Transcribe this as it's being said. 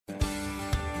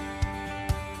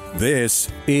This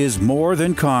is More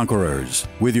Than Conquerors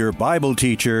with your Bible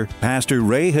teacher, Pastor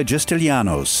Ray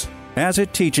Hagistilianos. As a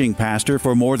teaching pastor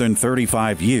for more than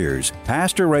 35 years,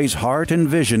 Pastor Ray's heart and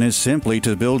vision is simply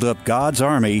to build up God's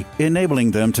army,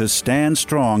 enabling them to stand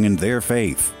strong in their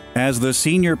faith. As the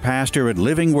senior pastor at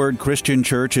Living Word Christian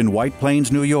Church in White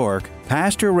Plains, New York,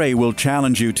 Pastor Ray will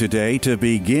challenge you today to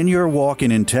begin your walk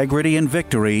in integrity and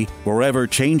victory, forever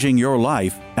changing your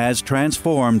life as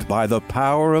transformed by the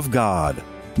power of God.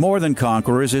 More Than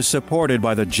Conquerors is supported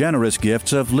by the generous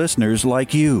gifts of listeners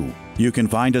like you. You can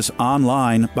find us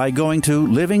online by going to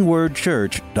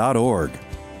livingwordchurch.org.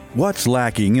 What's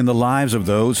lacking in the lives of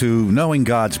those who, knowing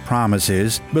God's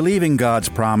promises, believing God's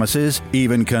promises,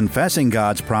 even confessing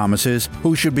God's promises,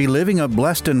 who should be living a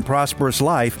blessed and prosperous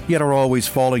life, yet are always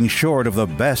falling short of the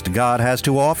best God has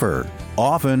to offer?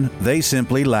 Often, they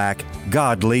simply lack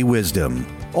godly wisdom.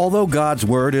 Although God's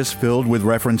Word is filled with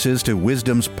references to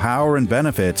wisdom's power and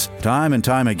benefits, time and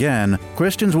time again,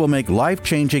 Christians will make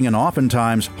life-changing and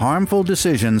oftentimes harmful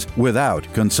decisions without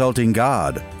consulting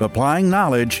God, applying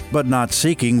knowledge but not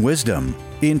seeking wisdom.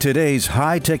 In today's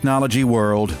high-technology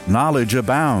world, knowledge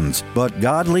abounds, but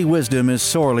godly wisdom is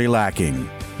sorely lacking.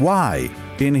 Why?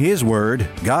 In His Word,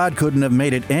 God couldn't have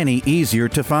made it any easier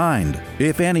to find.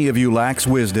 If any of you lacks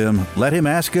wisdom, let him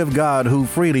ask of God who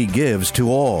freely gives to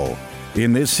all.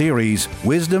 In this series,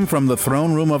 Wisdom from the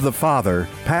Throne Room of the Father,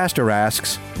 Pastor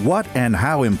asks, what and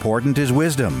how important is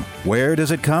wisdom? Where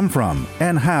does it come from?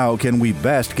 And how can we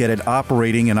best get it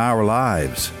operating in our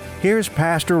lives? Here's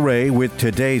Pastor Ray with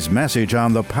today's message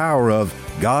on the power of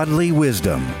godly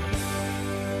wisdom.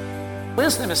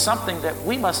 Wisdom is something that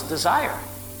we must desire.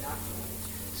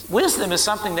 Wisdom is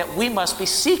something that we must be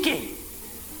seeking.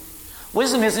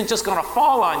 Wisdom isn't just going to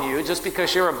fall on you just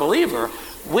because you're a believer.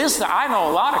 Wisdom, I know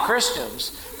a lot of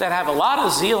Christians that have a lot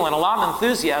of zeal and a lot of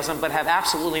enthusiasm, but have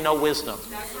absolutely no wisdom.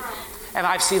 That's right. And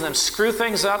I've seen them screw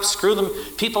things up,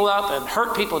 people up, and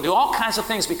hurt people, do all kinds of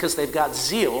things because they've got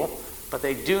zeal, but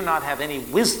they do not have any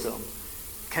wisdom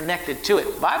connected to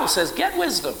it. The Bible says, get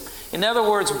wisdom. In other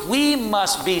words, we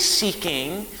must be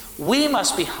seeking, we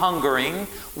must be hungering,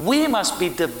 we must be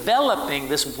developing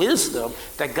this wisdom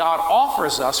that God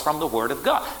offers us from the Word of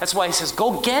God. That's why He says,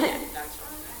 go get it.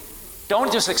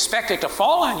 Don't just expect it to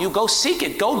fall on you. Go seek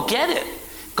it. Go get it.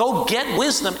 Go get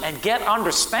wisdom and get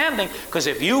understanding, because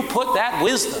if you put that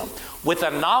wisdom with the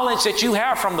knowledge that you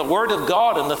have from the Word of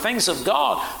God and the things of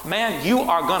God, man, you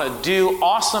are going to do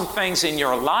awesome things in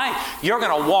your life. You're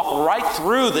going to walk right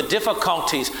through the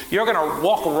difficulties. You're going to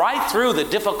walk right through the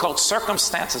difficult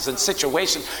circumstances and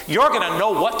situations. You're going to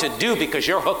know what to do because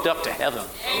you're hooked up to heaven.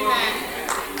 Amen.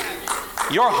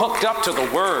 You're hooked up to the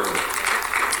Word.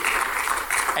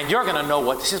 And you're going to know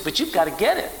what this is, but you've got to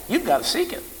get it. You've got to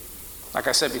seek it. Like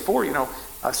I said before,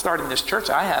 starting this church,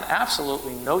 I had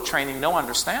absolutely no training, no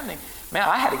understanding. Man,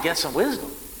 I had to get some wisdom.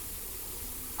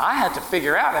 I had to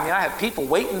figure out. I had people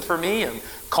waiting for me and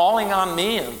calling on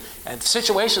me and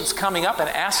situations coming up and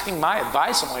asking my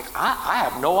advice. I'm like, I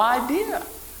have no idea.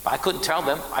 But I couldn't tell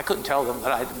them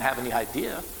that I didn't have any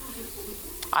idea.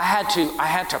 I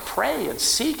had to pray and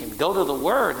seek and go to the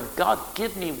Word, and God,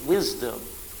 give me wisdom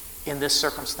in this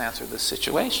circumstance or this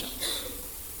situation.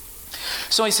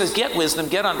 So He says, get wisdom,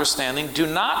 get understanding. Do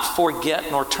not forget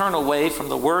nor turn away from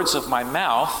the words of my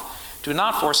mouth. Do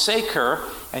not forsake her,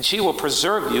 and she will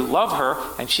preserve you. Love her,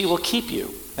 and she will keep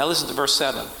you. Now listen to verse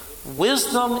 7.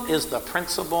 Wisdom is the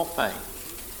principal thing.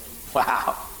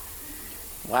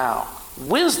 Wow.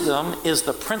 Wisdom is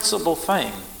the principal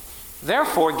thing.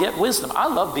 Therefore, get wisdom. I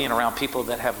love being around people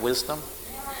that have wisdom,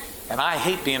 and I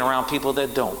hate being around people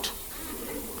that don't.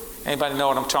 Anybody know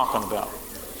what I'm talking about?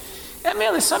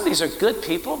 Some of these are good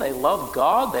people. They love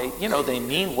God. They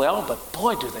mean well, but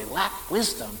boy, do they lack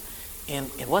wisdom in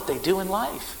what they do in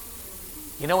life.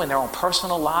 In their own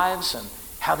personal lives and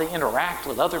how they interact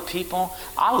with other people.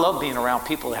 I love being around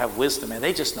people that have wisdom, and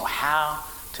they just know how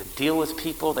to deal with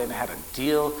people. They know how to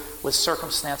deal with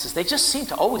circumstances. They just seem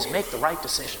to always make the right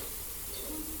decision.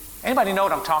 Anybody know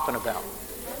what I'm talking about?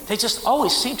 They just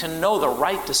always seem to know the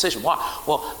right decision. Why?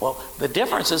 Well, the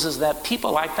difference is that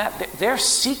people like that, they're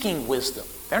seeking wisdom.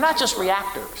 They're not just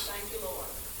reactors.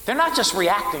 They're not just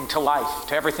reacting to life,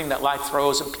 to everything that life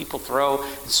throws and people throw,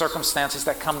 and circumstances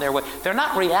that come their way. They're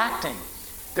not reacting.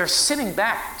 They're sitting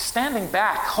back, standing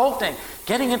back, halting,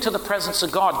 getting into the presence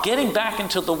of God, getting back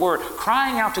into the Word,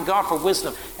 crying out to God for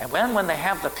wisdom. And when they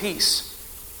have the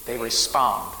peace, they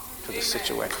respond to the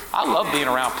situation. I love being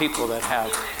around people that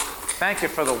have. Thank you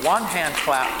for the one hand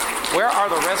clap. Where are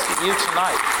the rest of you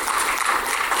tonight?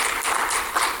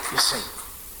 You see.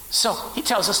 So He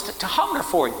tells us to hunger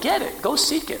for it. Get it. Go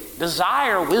seek it.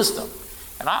 Desire wisdom.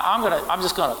 And I'm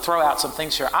just going to throw out some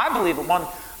things here. I believe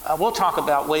we'll talk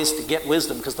about ways to get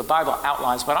wisdom because the Bible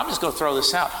outlines, but I'm just going to throw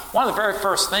this out. One of the very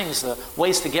first things, the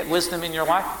ways to get wisdom in your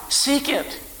life, seek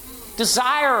it,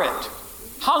 desire it,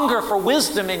 hunger for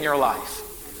wisdom in your life.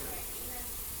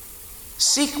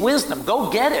 Seek wisdom.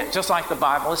 Go get it, just like the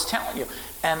Bible is telling you.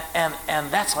 And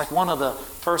that's like one of the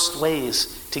first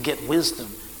ways to get wisdom.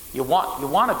 You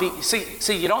want to be,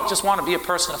 see, you don't just want to be a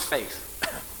person of faith.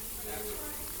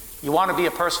 You want to be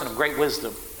a person of great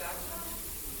wisdom.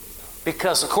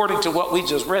 Because according to what we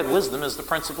just read, wisdom is the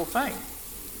principal thing.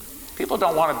 People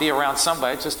don't want to be around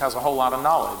somebody that just has a whole lot of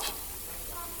knowledge.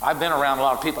 I've been around a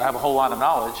lot of people that have a whole lot of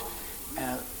knowledge,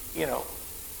 and,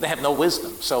 they have no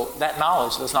wisdom. So that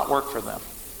knowledge does not work for them.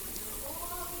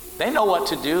 They know what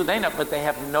to do, but they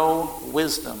have no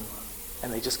wisdom.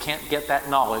 And they just can't get that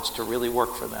knowledge to really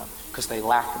work for them because they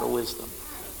lack the wisdom.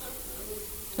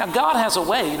 Now, God has a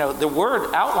way. The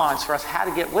Word outlines for us how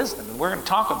to get wisdom. And we're going to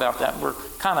talk about that. We're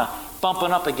kind of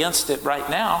bumping up against it right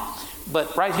now.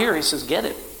 But right here, he says, get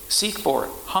it. Seek for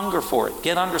it. Hunger for it.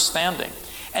 Get understanding.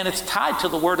 And it's tied to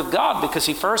the Word of God because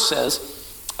he first says,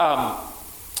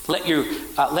 let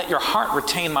your heart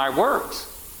retain my words.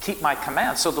 Keep my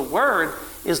commands. So the Word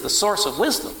is the source of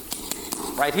wisdom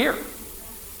right here.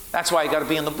 That's why you got to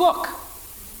be in the book.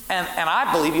 And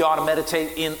I believe you ought to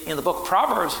meditate in the book of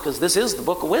Proverbs because this is the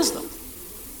book of wisdom.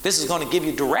 This is going to give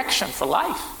you direction for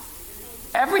life.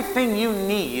 Everything you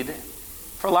need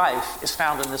for life is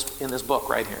found in this book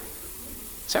right here.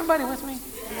 Is everybody with me?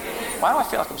 Why do I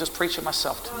feel like I'm just preaching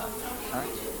myself tonight? All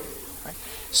right.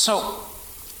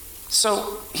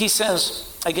 So he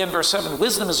says, again, verse 7,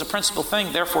 wisdom is a principal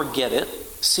thing, therefore get it,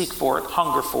 seek for it,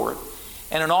 hunger for it.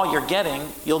 And in all you're getting,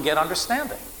 you'll get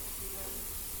understanding.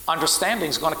 Understanding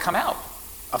is going to come out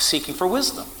of seeking for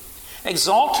wisdom.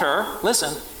 Exalt her,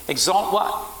 listen, exalt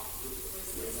what?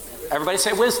 Everybody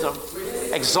say wisdom.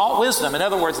 Exalt wisdom. In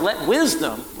other words, let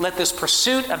this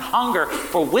pursuit and hunger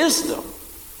for wisdom,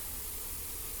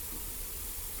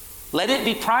 let it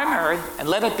be primary and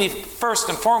let it be first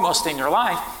and foremost in your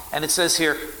life. And it says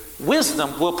here,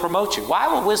 wisdom will promote you. Why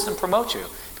will wisdom promote you?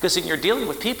 Because when you're dealing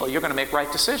with people, you're going to make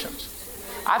right decisions.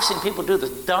 I've seen people do the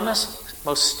dumbest,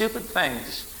 most stupid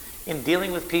things in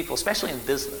dealing with people, especially in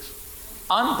business.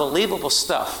 Unbelievable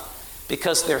stuff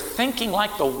because they're thinking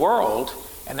like the world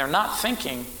and they're not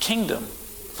thinking kingdom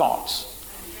thoughts.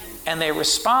 And they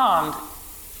respond,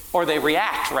 or they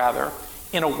react rather,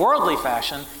 in a worldly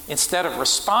fashion instead of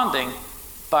responding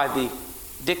by the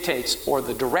dictates or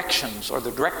the directions or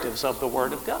the directives of the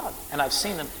Word of God. And I've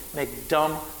seen them make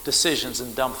dumb decisions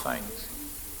and dumb things.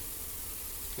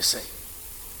 You see.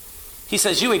 He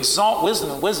says, you exalt wisdom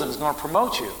and wisdom is going to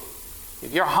promote you.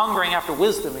 If you're hungering after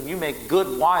wisdom and you make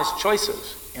good, wise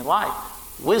choices in life,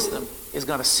 wisdom is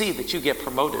going to see that you get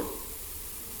promoted.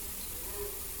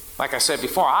 Like I said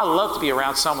before, I love to be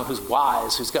around someone who's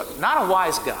wise, who's got, not a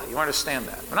wise guy, you understand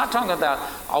that. We're not talking about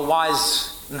a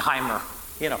Weisenheimer.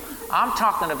 I'm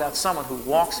talking about someone who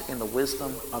walks in the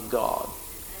wisdom of God.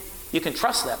 You can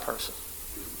trust that person.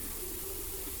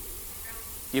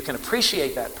 You can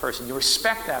appreciate that person. You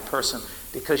respect that person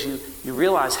because you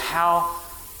realize how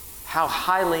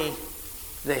highly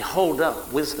they hold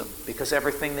up wisdom, because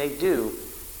everything they do,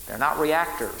 they're not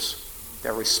reactors,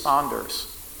 they're responders,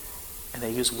 and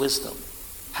they use wisdom.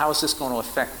 How is this going to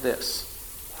affect this?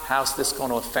 How is this going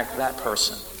to affect that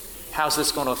person? How is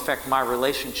this going to affect my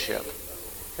relationship?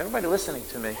 Is everybody listening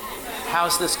to me? How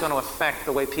is this going to affect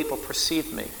the way people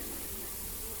perceive me?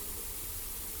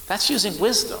 That's using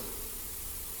wisdom.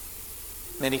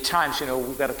 Many times,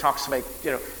 we've got to talk to somebody,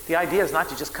 the idea is not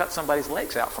to just cut somebody's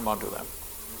legs out from under them.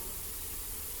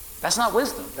 That's not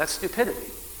wisdom. That's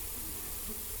stupidity.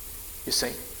 You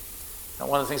see? Now,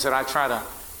 one of the things that I try to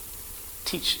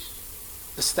teach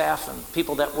the staff and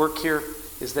people that work here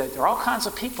is that there are all kinds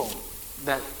of people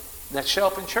that show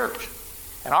up in church.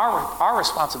 And our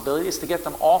responsibility is to get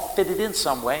them all fitted in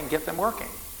some way and get them working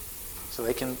so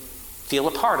they can feel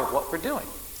a part of what we're doing.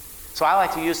 So I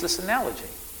like to use this analogy.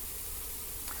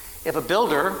 If a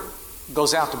builder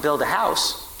goes out to build a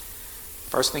house,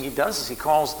 first thing he does is he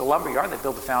calls the lumberyard. They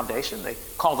build the foundation. They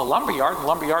call the lumberyard. The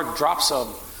lumberyard drops a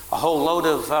whole load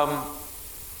of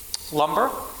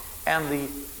lumber. And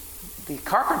the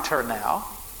carpenter now,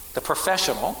 the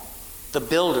professional, the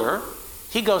builder,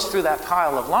 he goes through that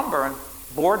pile of lumber and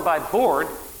board by board,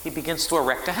 he begins to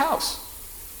erect a house.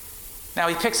 Now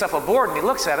he picks up a board and he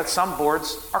looks at it. Some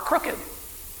boards are crooked.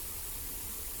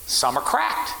 Some are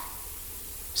cracked.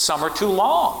 Some are too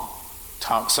long.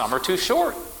 Some are too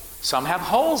short. Some have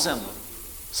holes in them.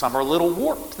 Some are a little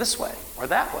warped this way or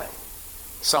that way.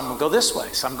 Some go this way.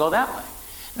 Some go that way.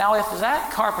 Now, if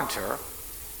that carpenter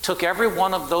took every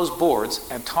one of those boards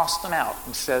and tossed them out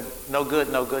and said, no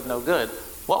good, no good, no good,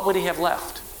 what would he have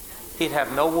left? He'd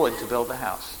have no wood to build the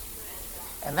house.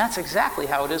 And that's exactly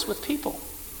how it is with people.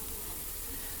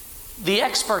 The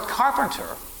expert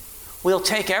carpenter will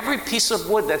take every piece of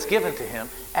wood that's given to him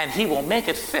and he will make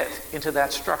it fit into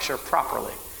that structure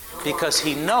properly because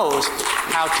he knows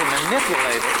how to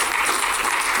manipulate it.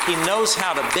 He knows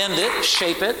how to bend it,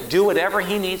 shape it, do whatever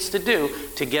he needs to do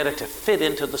to get it to fit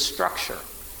into the structure.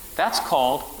 That's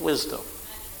called wisdom.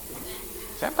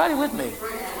 Is everybody with me?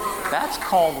 That's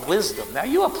called wisdom. Now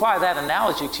you apply that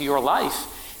analogy to your life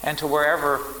and to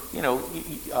wherever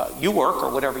you work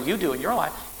or whatever you do in your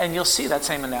life, and you'll see that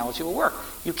same analogy will work.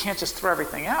 You can't just throw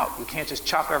everything out. You can't just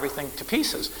chop everything to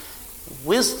pieces.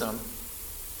 Wisdom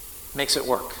makes it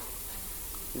work.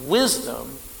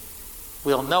 Wisdom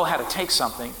will know how to take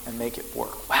something and make it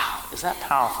work. Wow, is that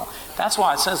powerful? That's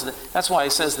why he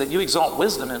says that you exalt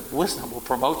wisdom, and wisdom will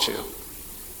promote you.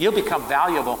 You'll become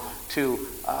valuable to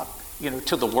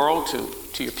the world,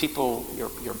 to your people, your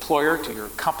employer, to your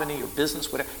company, your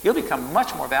business, whatever. You'll become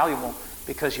much more valuable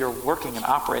because you're working and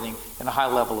operating in a high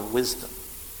level of wisdom.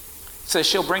 It says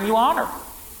she'll bring you honor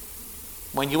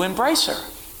when you embrace her.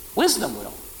 Wisdom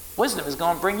will. Wisdom is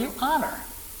going to bring you honor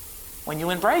when you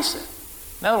embrace it.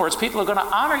 In other words, people are going to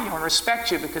honor you and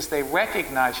respect you because they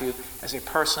recognize you as a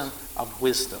person of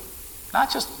wisdom.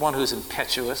 Not just one who's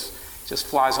impetuous, just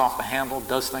flies off the handle,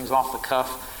 does things off the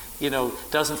cuff,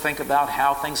 doesn't think about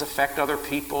how things affect other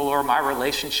people or my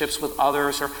relationships with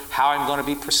others or how I'm going to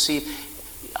be perceived.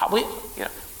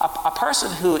 A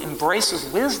person who embraces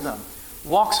wisdom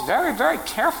walks very, very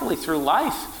carefully through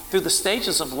life, through the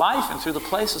stages of life and through the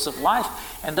places of life,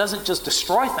 and doesn't just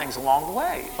destroy things along the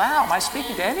way. Wow, am I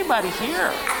speaking to anybody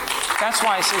here? That's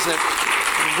why it says that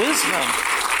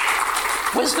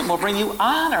wisdom will bring you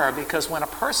honor, because when a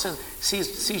person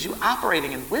sees you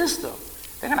operating in wisdom,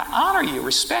 they're going to honor you,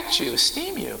 respect you,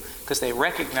 esteem you, because they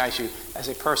recognize you as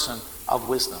a person of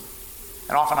wisdom.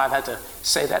 And often I've had to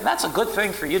say that. And that's a good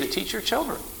thing for you to teach your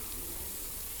children.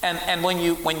 And when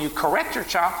you correct your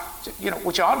child,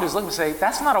 what you ought to do is look and say,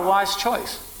 that's not a wise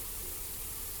choice.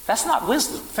 That's not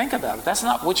wisdom. Think about it. That's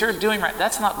not what you're doing right.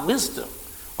 That's not wisdom.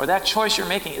 Or that choice you're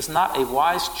making is not a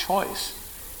wise choice.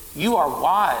 You are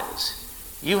wise.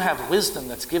 You have wisdom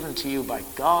that's given to you by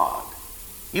God.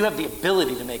 You have the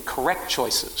ability to make correct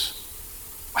choices.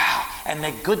 Wow. And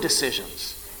make good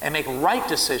decisions. And make right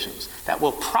decisions that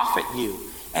will profit you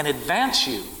and advance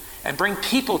you and bring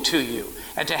people to you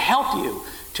and to help you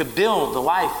to build the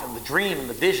life and the dream and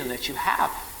the vision that you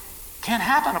have. Can't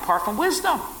happen apart from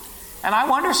wisdom. And I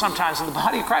wonder sometimes in the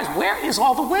body of Christ, where is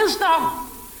all the wisdom?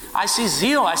 I see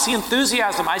zeal, I see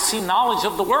enthusiasm, I see knowledge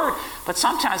of the word, but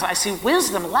sometimes I see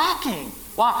wisdom lacking.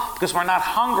 Why? Because we're not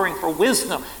hungering for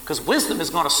wisdom, because wisdom is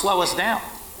going to slow us down.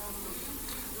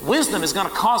 Wisdom is going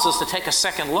to cause us to take a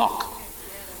second look.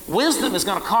 Wisdom is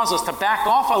going to cause us to back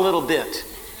off a little bit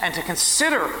and to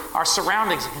consider our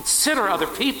surroundings and consider other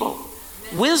people.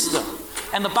 Wisdom.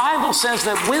 And the Bible says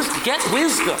that get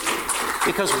wisdom,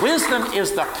 because wisdom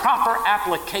is the proper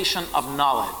application of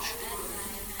knowledge.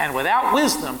 And without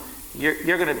wisdom,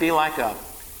 you're going to be like a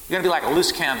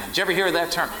loose cannon. Did you ever hear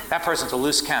that term? That person's a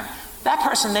loose cannon. That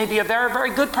person may be a very, very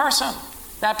good person.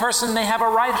 That person may have a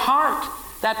right heart.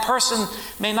 That person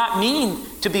may not mean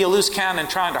to be a loose cannon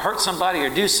trying to hurt somebody or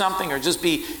do something or just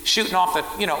be shooting off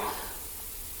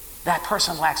that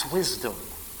person lacks wisdom.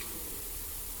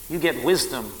 You get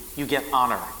wisdom, you get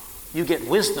honor. You get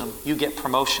wisdom, you get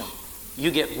promotion. You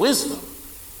get wisdom,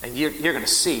 and you're going to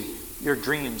see your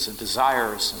dreams and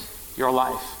desires and your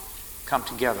life come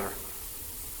together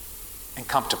and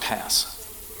come to pass.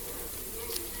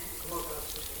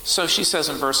 So she says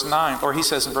in verse 9, or he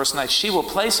says in verse 9, she will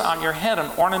place on your head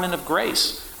an ornament of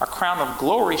grace, a crown of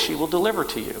glory she will deliver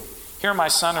to you. Hear, my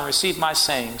son, and receive my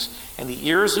sayings, and the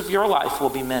years of your life will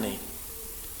be many.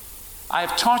 I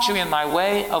have taught you in my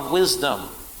way of wisdom.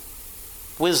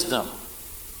 Wisdom.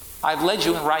 I've led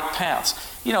you in right paths.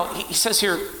 He says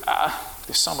here,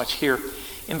 there's so much here.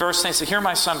 In verse 10, so hear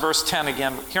my son, verse 10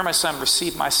 again, hear my son,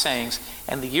 receive my sayings,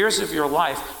 and the years of your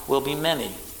life will be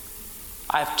many.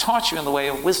 I have taught you in the way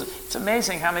of wisdom. It's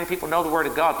amazing how many people know the word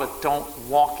of God but don't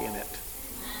walk in it.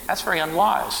 That's very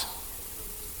unwise.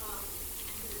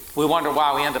 We wonder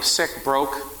why we end up sick,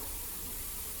 broke.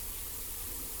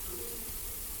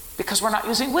 Because we're not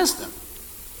using wisdom.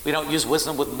 We don't use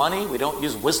wisdom with money. We don't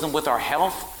use wisdom with our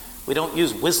health. We don't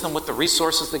use wisdom with the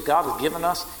resources that God has given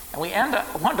us. And we end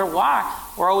up wonder why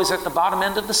we're always at the bottom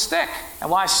end of the stick and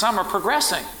why some are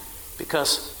progressing.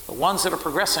 Because the ones that are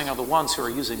progressing are the ones who are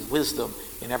using wisdom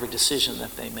in every decision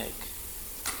that they make.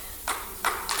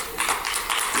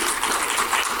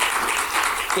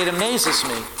 It amazes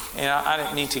me, and I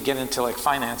didn't mean to get into like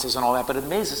finances and all that, but it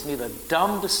amazes me the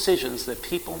dumb decisions that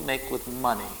people make with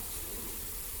money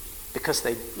because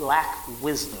they lack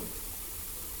wisdom.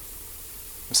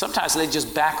 And sometimes they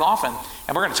just back off, and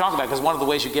we're going to talk about it because one of the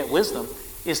ways you get wisdom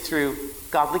is through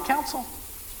godly counsel.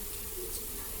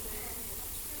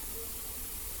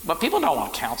 But people don't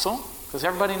want counsel because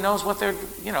everybody knows what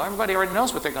everybody already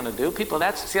knows what they're going to do.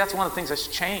 That's one of the things that's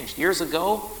changed.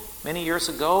 Many years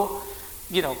ago,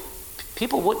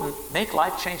 people wouldn't make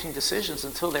life-changing decisions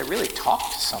until they really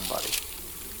talked to somebody.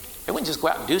 They wouldn't just go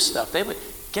out and do stuff. They would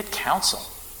get counsel.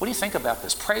 What do you think about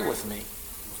this? Pray with me.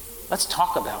 Let's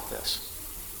talk about this.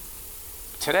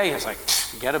 Today, it's like,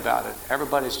 forget about it.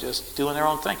 Everybody's just doing their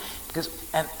own thing.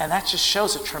 And that just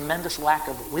shows a tremendous lack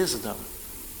of wisdom.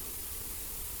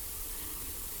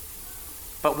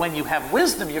 But when you have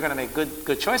wisdom, you're going to make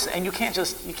good choices, and you can't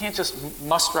just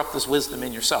muster up this wisdom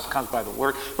in yourself. It comes by the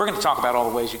Word. We're going to talk about all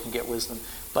the ways you can get wisdom,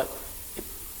 but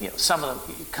some of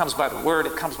them it comes by the Word.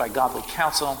 It comes by godly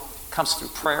counsel. It comes through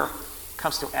prayer. It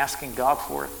comes through asking God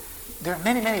for it. There are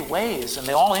many, many ways, and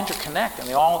they all interconnect, and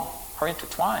they all are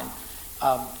intertwined.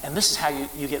 And this is how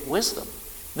you get wisdom.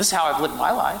 This is how I've lived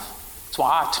my life. That's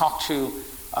why I talk to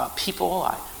people.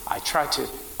 I try to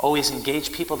always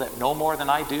engage people that know more than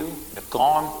I do, that have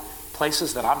gone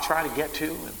places that I'm trying to get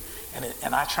to,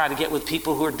 and I try to get with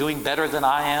people who are doing better than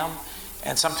I am.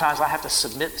 And sometimes I have to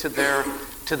submit to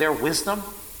their wisdom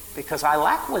because I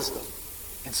lack wisdom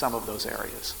in some of those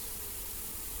areas.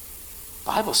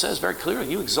 The Bible says very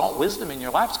clearly, you exalt wisdom in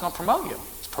your life, it's going to promote you.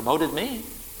 It's promoted me.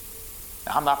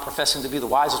 Now, I'm not professing to be the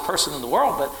wisest person in the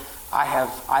world, but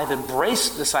I've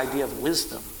embraced this idea of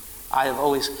wisdom. I have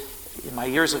always, in my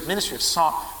years of ministry,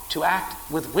 sought to act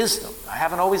with wisdom. I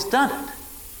haven't always done it.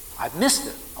 I've missed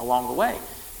it along the way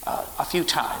a few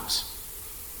times,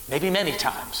 maybe many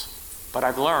times. But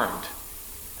I've learned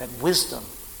that wisdom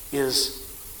is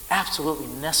absolutely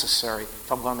necessary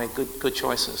if I'm going to make good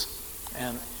choices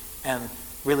and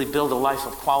really build a life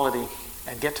of quality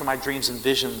and get to my dreams and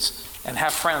visions and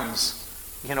have friends,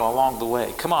 along the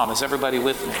way. Come on, is everybody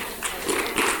with me?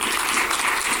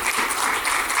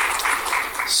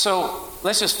 So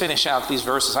let's just finish out these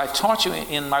verses. I've taught you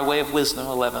in my way of wisdom,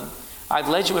 11. I've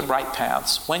led you in right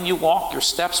paths. When you walk, your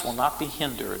steps will not be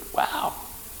hindered. Wow.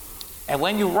 And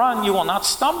when you run, you will not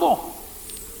stumble.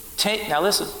 Now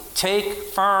listen, take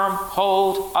firm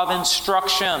hold of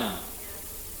instruction.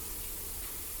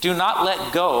 Do not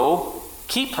let go.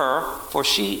 Keep her, for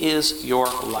she is your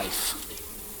life.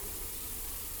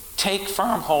 Take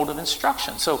firm hold of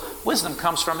instruction. So wisdom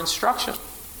comes from instruction.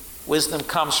 Wisdom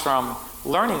comes from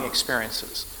learning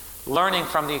experiences, learning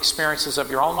from the experiences of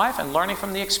your own life and learning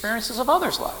from the experiences of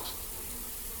others' lives.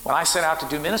 When I set out to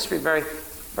do ministry, the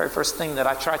very first thing that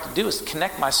I tried to do is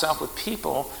connect myself with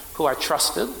people who I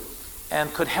trusted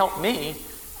and could help me,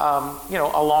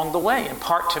 along the way,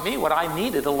 impart to me what I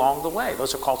needed along the way.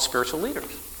 Those are called spiritual leaders.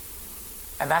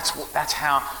 And that's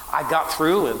how I got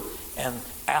through and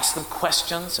asked them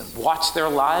questions and watched their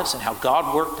lives and how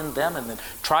God worked in them, and then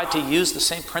tried to use the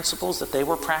same principles that they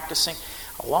were practicing.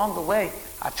 Along the way,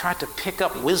 I've tried to pick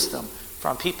up wisdom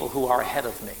from people who are ahead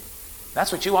of me.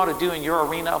 That's what you ought to do in your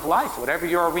arena of life. Whatever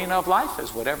your arena of life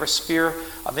is, whatever sphere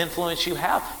of influence you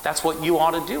have, that's what you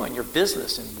ought to do in your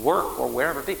business and work or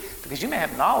wherever it be. Because you may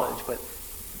have knowledge, but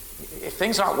if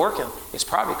things aren't working, it's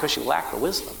probably because you lack the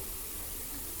wisdom.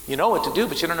 You know what to do,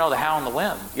 but you don't know the how and the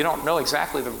when. You don't know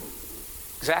exactly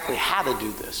how to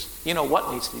do this. You know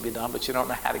what needs to be done, but you don't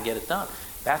know how to get it done.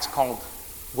 That's called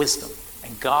wisdom.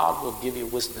 And God will give you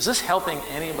wisdom. Is this helping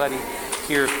anybody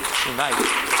here tonight?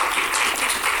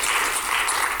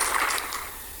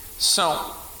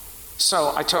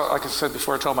 So I told, like I said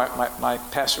before, I told my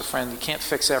pastor friend, you can't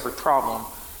fix every problem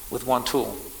with one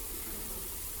tool.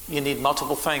 You need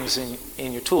multiple things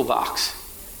in your toolbox.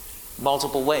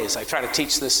 Multiple ways. I try to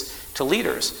teach this to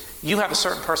leaders. You have a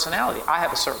certain personality. I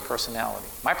have a certain personality.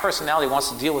 My personality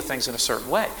wants to deal with things in a certain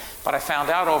way. But I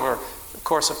found out over the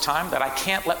course of time that I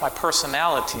can't let my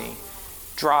personality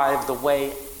drive the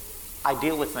way I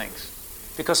deal with things.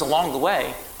 Because along the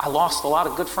way, I lost a lot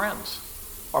of good friends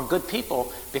or good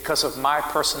people because of my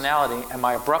personality and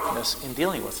my abruptness in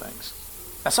dealing with things.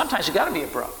 Now sometimes you got to be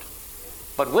abrupt.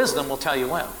 But wisdom will tell you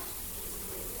when.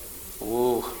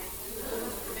 Ooh.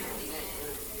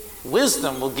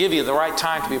 Wisdom will give you the right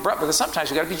time to be abrupt, because sometimes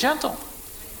you've got to be gentle.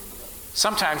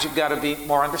 Sometimes you've got to be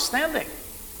more understanding.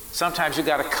 Sometimes you've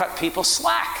got to cut people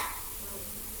slack.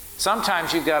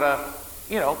 Sometimes you've got to,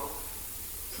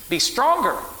 be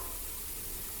stronger.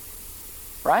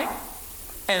 Right?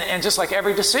 And just like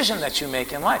every decision that you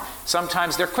make in life,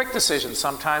 sometimes they're quick decisions.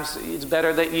 Sometimes it's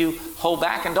better that you hold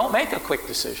back and don't make a quick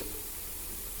decision.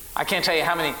 I can't tell you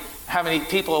how many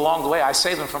people along the way I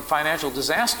saved them from financial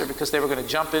disaster because they were going to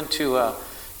jump into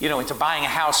buying a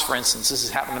house, for instance. This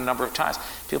has happened a number of times.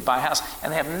 People buy a house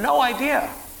and they have no idea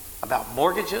about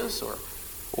mortgages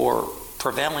or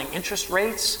prevailing interest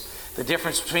rates, the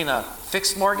difference between a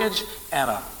fixed mortgage and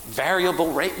a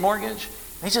variable rate mortgage.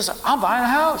 They just, I'm buying a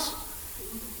house.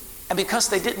 And because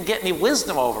they didn't get any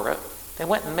wisdom over it, they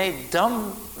went and made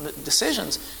dumb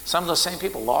decisions. Some of those same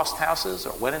people lost houses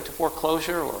or went into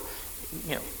foreclosure or,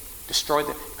 destroyed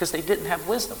them because they didn't have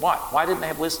wisdom. Why? Why didn't they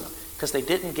have wisdom? Because they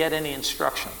didn't get any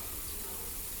instruction.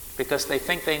 Because they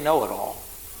think they know it all.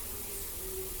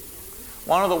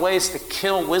 One of the ways to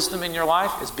kill wisdom in your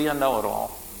life is be a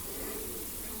know-it-all.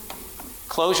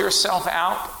 Close yourself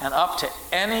out and up to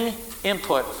any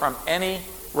input from any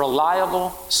reliable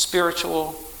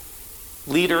spiritual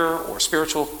leader or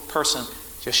spiritual person.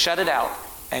 Just shut it out,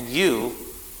 and you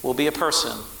will be a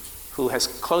person who has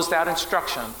closed out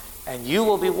instruction, and you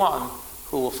will be one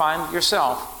who will find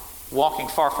yourself walking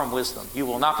far from wisdom. You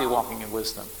will not be walking in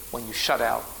wisdom when you shut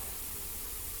out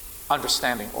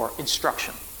understanding or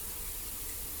instruction.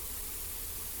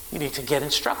 You need to get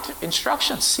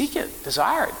instruction. Seek it.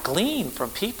 Desire it. Glean from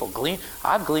people.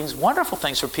 I've gleaned wonderful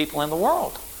things from people in the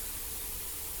world.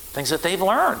 Things that they've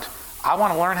learned. I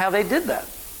want to learn how they did that.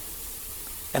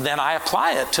 And then I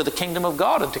apply it to the kingdom of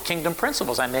God and to kingdom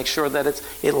principles. I make sure that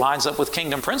it lines up with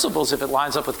kingdom principles. If it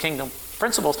lines up with kingdom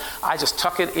principles, I just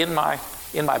tuck it in my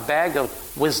bag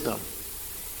of wisdom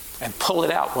and pull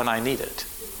it out when I need it.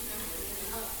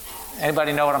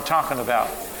 Anybody know what I'm talking about?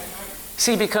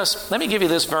 See, because, let me give you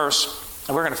this verse,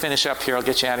 and we're going to finish up here. I'll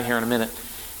get you out of here in a minute.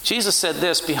 Jesus said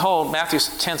this, behold, Matthew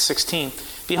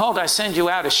 10:16, behold, I send you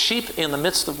out as sheep in the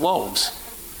midst of wolves.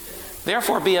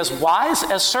 Therefore be as wise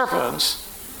as serpents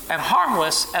and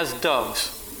harmless as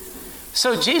doves.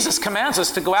 So Jesus commands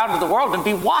us to go out into the world and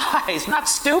be wise, not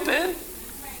stupid.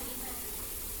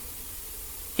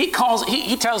 He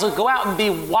tells us, go out and be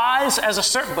wise as a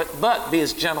serpent, but be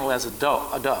as gentle as a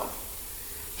dove.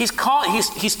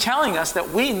 He's telling us that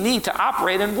we need to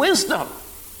operate in wisdom.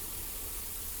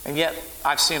 And yet,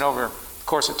 I've seen over the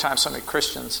course of time, so many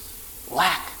Christians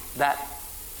lack that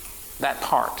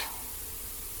part.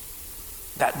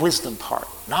 That wisdom part.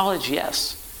 Knowledge,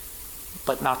 yes,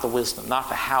 but not the wisdom, not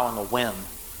the how and the when.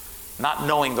 Not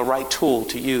knowing the right tool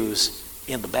to use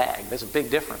in the bag. There's a big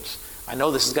difference. I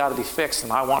know this has got to be fixed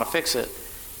and I want to fix it.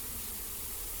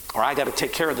 Or I got to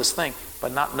take care of this thing,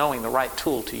 but not knowing the right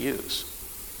tool to use.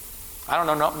 I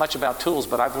don't know much about tools,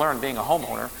 but I've learned being a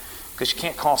homeowner, because you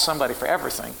can't call somebody for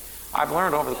everything. I've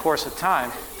learned over the course of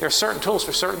time, there are certain tools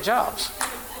for certain jobs.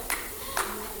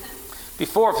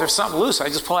 Before, if there's something loose, I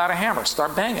just pull out a hammer,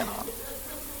 start banging on it.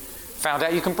 Found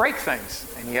out you can break things,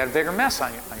 and you got a bigger mess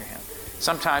on your hand.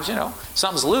 Sometimes,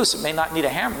 something's loose, it may not need a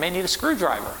hammer, it may need a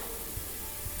screwdriver.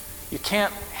 You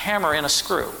can't hammer in a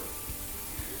screw,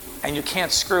 and you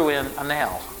can't screw in a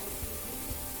nail.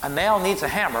 A nail needs a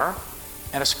hammer,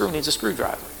 and a screw needs a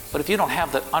screwdriver. But if you don't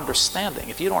have the understanding,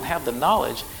 if you don't have the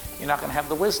knowledge, you're not going to have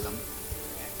the wisdom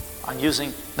on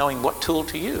knowing what tool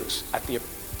to use at the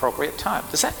appropriate time.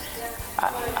 Does that?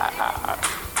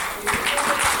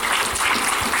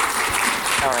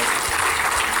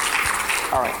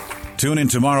 All right. Tune in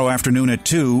tomorrow afternoon at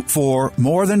 2 for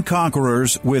More Than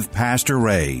Conquerors with Pastor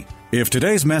Ray. If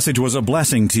today's message was a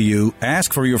blessing to you,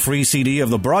 ask for your free CD of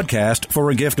the broadcast for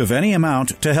a gift of any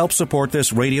amount to help support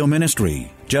this radio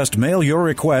ministry. Just mail your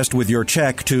request with your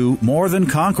check to More Than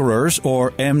Conquerors,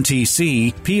 or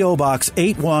MTC, P.O. Box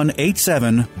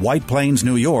 8187, White Plains,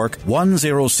 New York,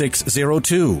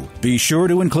 10602. Be sure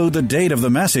to include the date of the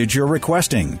message you're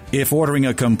requesting. If ordering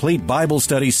a complete Bible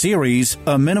study series,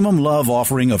 a minimum love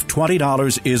offering of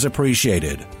 $20 is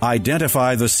appreciated.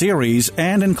 Identify the series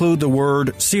and include the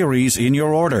word series in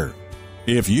your order.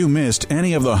 If you missed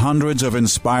any of the hundreds of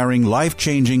inspiring,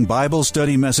 life-changing Bible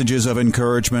study messages of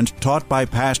encouragement taught by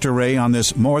Pastor Ray on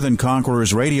this More Than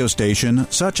Conquerors radio station,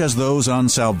 such as those on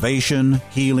salvation,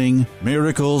 healing,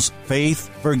 miracles,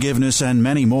 faith, forgiveness, and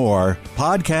many more,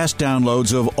 podcast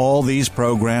downloads of all these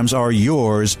programs are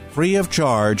yours free of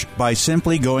charge by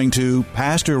simply going to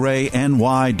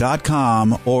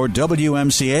PastorRayNY.com or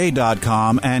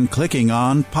WMCA.com and clicking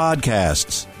on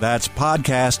Podcasts. That's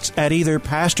podcasts at either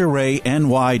PastorRayNY.com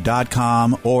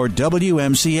or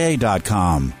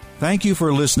WMCA.com. Thank you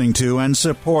for listening to and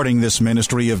supporting this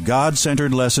ministry of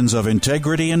God-centered lessons of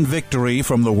integrity and victory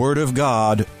from the Word of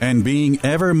God, and being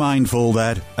ever mindful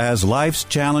that, as life's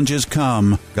challenges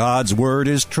come, God's Word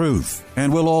is truth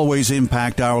and will always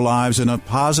impact our lives in a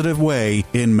positive way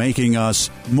in making us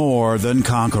more than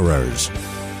conquerors.